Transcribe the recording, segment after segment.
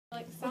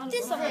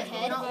this on my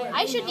head,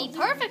 I should be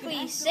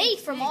perfectly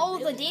safe from all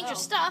of the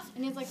dangerous stuff.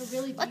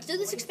 Let's do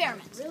this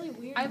experiment.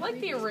 I like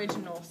the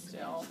original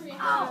still.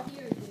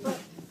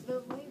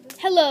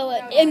 Hello,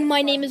 and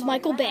my name is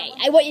Michael Bay.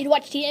 I want you to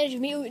watch Teenage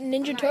Mutant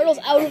Ninja Turtles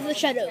Out of the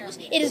Shadows.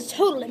 It is a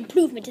total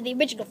improvement to the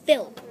original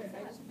film.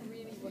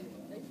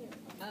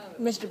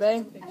 Mr.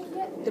 Bay,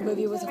 the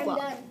movie was a flop.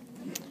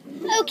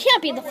 Oh,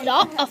 can't be a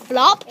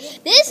flop.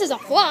 This is a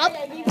flop.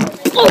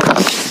 Oh.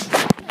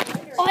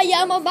 I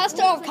am a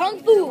master of Kung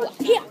Fu.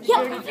 Yeah,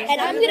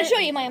 and I'm going to show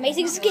you my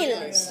amazing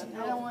skills.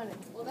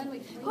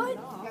 What?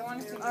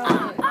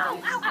 Ow,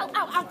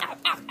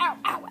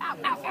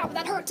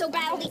 that hurt so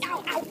badly.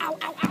 Ow.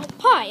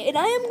 Hi, and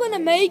I am going to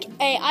make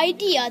an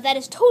idea that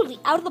is totally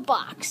out of the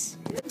box.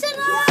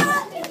 Ta-da!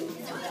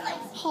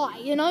 Hi,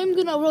 and I'm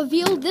going to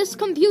reveal this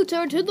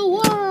computer to the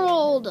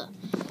world.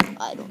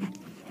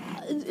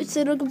 It's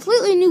a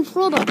completely new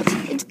product.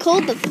 It's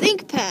called the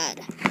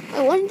ThinkPad.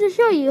 I wanted to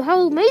show you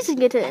how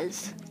amazing it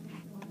is.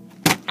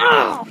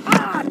 Ow!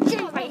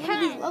 Get my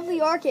hand! These lovely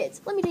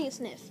orchids. Let me take a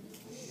sniff.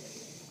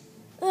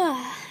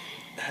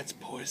 That's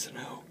poison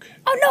oak.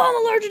 Oh no, I'm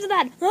allergic to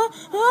that.